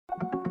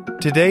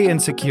Today in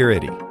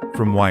Security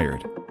from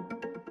Wired.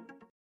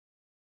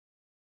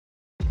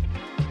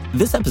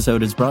 This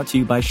episode is brought to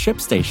you by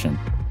ShipStation.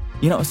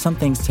 You know, some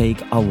things take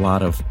a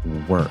lot of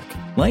work,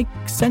 like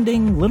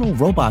sending little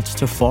robots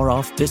to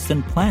far-off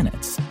distant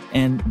planets.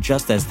 And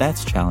just as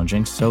that's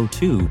challenging, so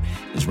too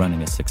is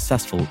running a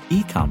successful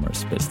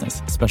e-commerce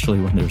business, especially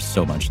when there's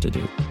so much to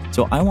do.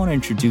 So I want to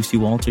introduce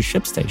you all to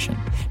ShipStation.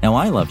 Now,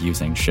 I love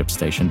using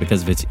ShipStation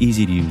because of its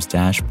easy-to-use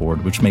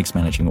dashboard, which makes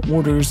managing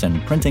orders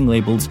and printing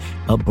labels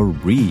a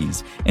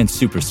breeze and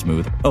super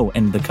smooth. Oh,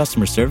 and the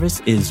customer service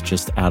is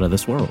just out of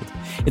this world.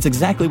 It's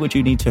exactly what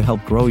you need to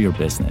help grow your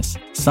business.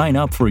 Sign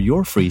up for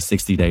your free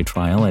 60-day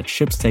trial at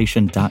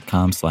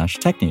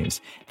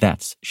shipstation.com/technews.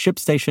 That's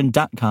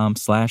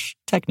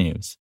shipstation.com/technews.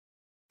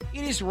 It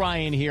is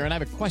Ryan here, and I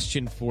have a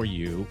question for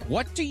you.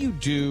 What do you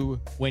do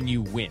when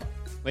you win?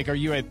 Like, are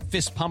you a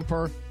fist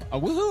pumper, a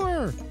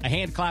woohooer, a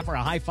hand clapper,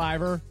 a high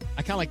fiver?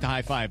 I kind of like the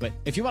high five, but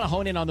if you want to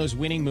hone in on those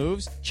winning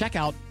moves, check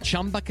out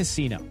Chumba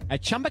Casino.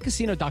 At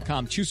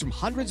ChumbaCasino.com, choose from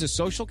hundreds of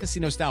social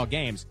casino-style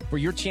games for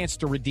your chance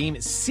to redeem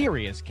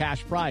serious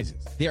cash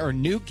prizes. There are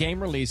new game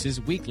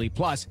releases weekly,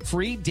 plus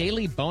free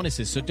daily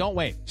bonuses, so don't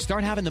wait.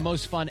 Start having the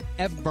most fun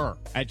ever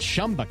at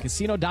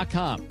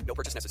ChumbaCasino.com. No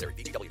purchase necessary.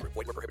 VGW Group.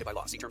 Void where prohibited by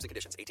law. See terms and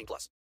conditions.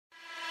 18+.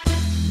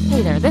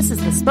 Hey there, this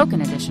is the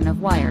spoken edition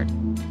of Wired.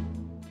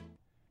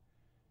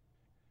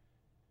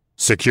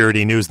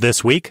 Security news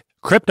this week: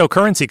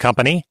 cryptocurrency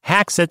company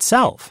hacks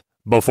itself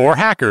before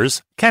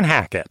hackers can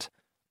hack it.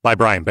 By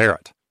Brian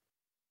Barrett.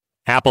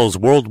 Apple's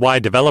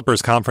Worldwide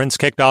Developers Conference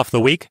kicked off the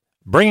week,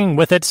 bringing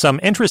with it some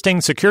interesting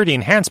security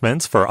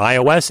enhancements for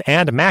iOS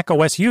and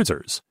macOS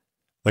users.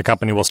 The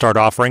company will start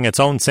offering its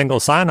own single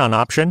sign-on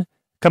option,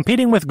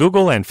 competing with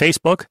Google and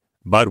Facebook,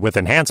 but with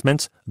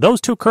enhancements those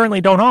two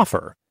currently don't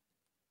offer.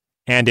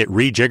 And it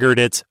rejiggered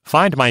its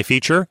Find My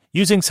feature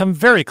using some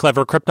very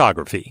clever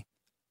cryptography.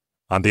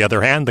 On the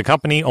other hand, the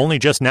company only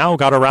just now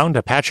got around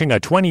to patching a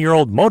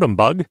 20-year-old modem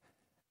bug,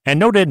 and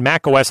noted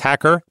macOS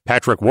hacker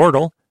Patrick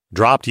Wardle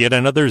dropped yet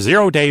another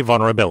zero-day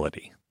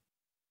vulnerability.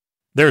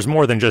 There's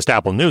more than just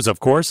Apple news,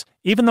 of course,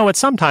 even though it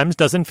sometimes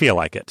doesn't feel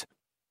like it.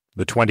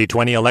 The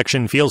 2020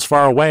 election feels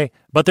far away,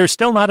 but there's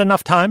still not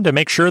enough time to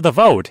make sure the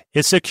vote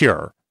is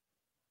secure.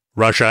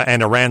 Russia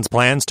and Iran's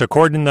plans to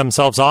cordon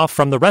themselves off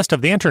from the rest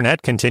of the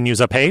internet continues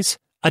apace,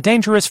 a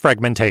dangerous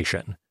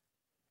fragmentation.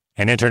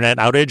 An internet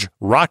outage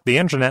rocked the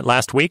internet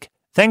last week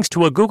thanks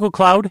to a Google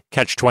Cloud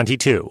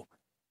Catch-22.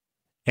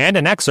 And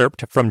an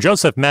excerpt from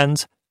Joseph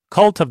Men's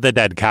Cult of the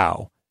Dead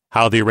Cow,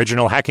 How the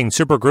Original Hacking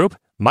Supergroup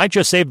Might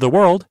Just Save the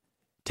World,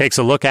 takes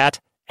a look at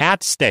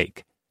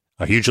Stake,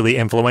 a hugely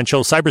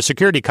influential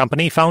cybersecurity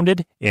company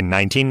founded in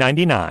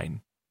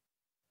 1999.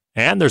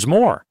 And there's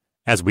more.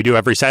 As we do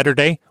every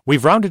Saturday,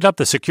 we've rounded up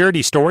the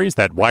security stories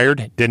that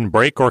Wired didn't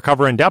break or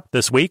cover in depth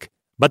this week,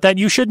 but that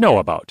you should know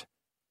about.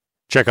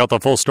 Check out the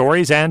full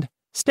stories and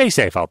stay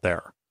safe out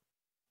there.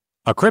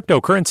 A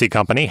cryptocurrency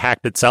company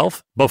hacked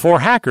itself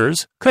before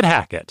hackers could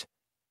hack it.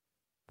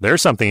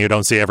 There's something you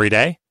don't see every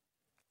day.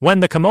 When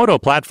the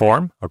Komodo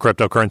platform, a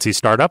cryptocurrency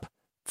startup,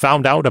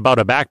 found out about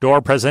a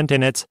backdoor present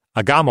in its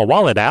Agama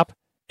wallet app,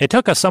 it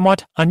took a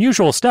somewhat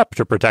unusual step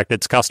to protect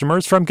its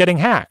customers from getting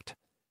hacked.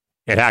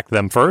 It hacked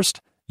them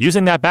first,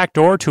 using that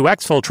backdoor to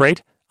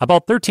exfiltrate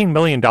about $13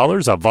 million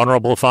of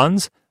vulnerable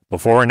funds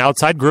before an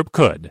outside group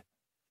could.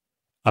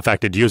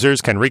 Affected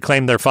users can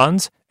reclaim their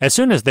funds as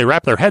soon as they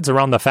wrap their heads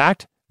around the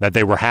fact that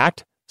they were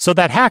hacked so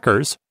that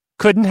hackers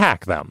couldn't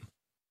hack them.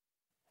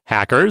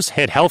 Hackers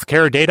hid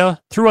healthcare data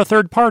through a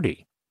third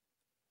party.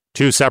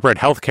 Two separate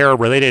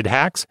healthcare-related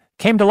hacks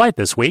came to light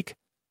this week,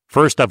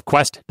 first of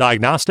Quest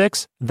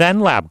Diagnostics, then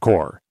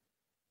LabCorp.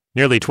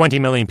 Nearly 20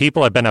 million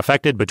people have been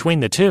affected between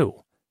the two.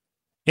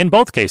 In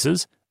both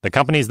cases, the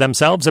companies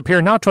themselves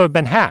appear not to have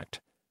been hacked,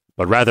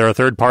 but rather a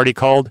third party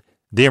called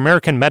the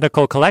American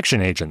Medical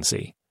Collection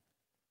Agency.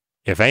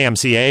 If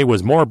AMCA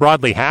was more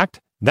broadly hacked,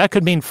 that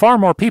could mean far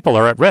more people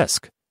are at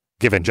risk,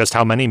 given just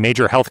how many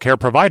major healthcare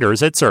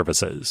providers it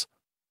services.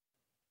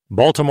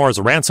 Baltimore's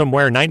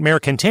ransomware nightmare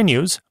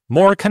continues,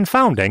 more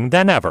confounding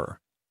than ever.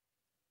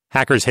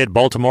 Hackers hit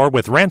Baltimore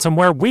with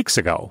ransomware weeks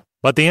ago,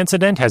 but the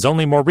incident has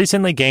only more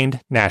recently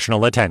gained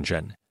national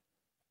attention.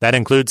 That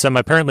includes some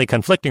apparently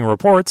conflicting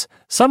reports,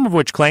 some of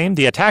which claim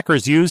the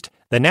attackers used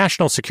the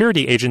National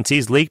Security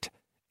Agency's leaked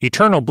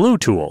Eternal Blue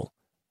tool,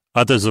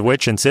 others of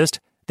which insist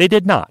they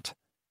did not.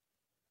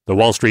 The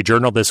Wall Street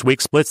Journal this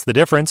week splits the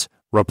difference,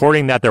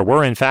 reporting that there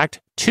were in fact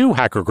two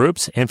hacker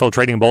groups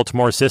infiltrating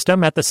Baltimore's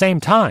system at the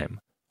same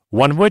time,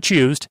 one of which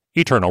used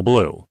Eternal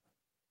Blue.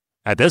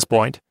 At this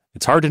point,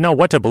 it's hard to know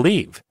what to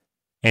believe,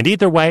 and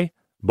either way,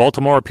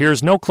 Baltimore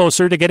appears no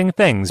closer to getting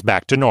things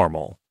back to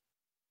normal.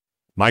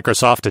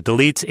 Microsoft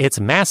deletes its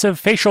massive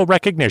facial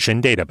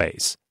recognition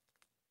database.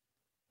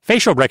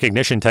 Facial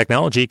recognition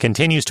technology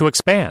continues to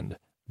expand,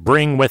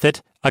 bringing with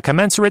it a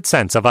commensurate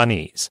sense of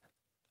unease.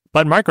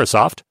 But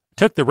Microsoft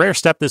took the rare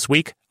step this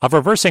week of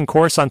reversing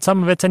course on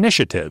some of its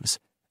initiatives,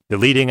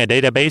 deleting a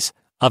database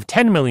of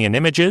 10 million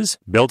images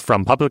built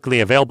from publicly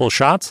available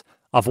shots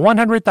of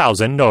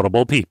 100,000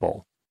 notable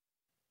people.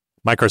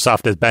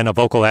 Microsoft has been a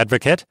vocal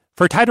advocate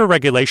for tighter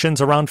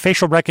regulations around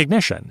facial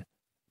recognition.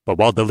 But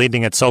while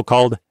deleting its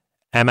so-called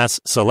MS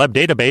Celeb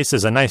database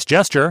is a nice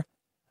gesture,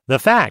 the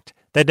fact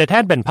that it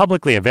had been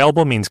publicly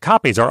available means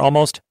copies are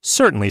almost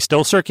certainly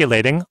still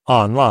circulating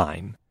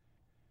online.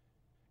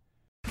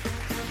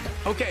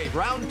 Okay,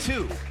 round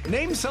two.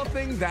 Name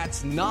something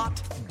that's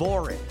not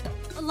boring.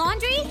 A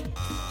laundry?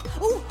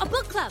 Ooh, a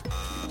book club.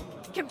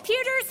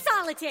 Computer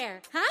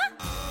solitaire, huh?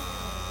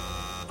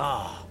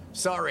 Ah,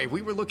 sorry,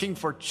 we were looking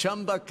for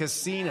Chumba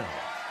Casino.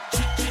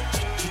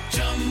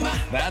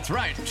 That's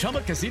right,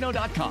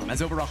 ChumbaCasino.com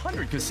has over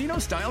 100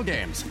 casino-style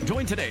games.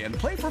 Join today and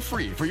play for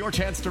free for your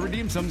chance to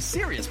redeem some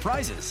serious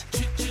prizes.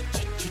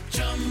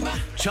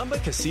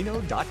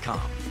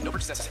 ChumbaCasino.com. No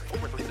purchase necessary.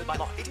 Void where prohibited by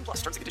law. 18 plus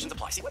terms and conditions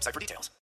apply. See website for details.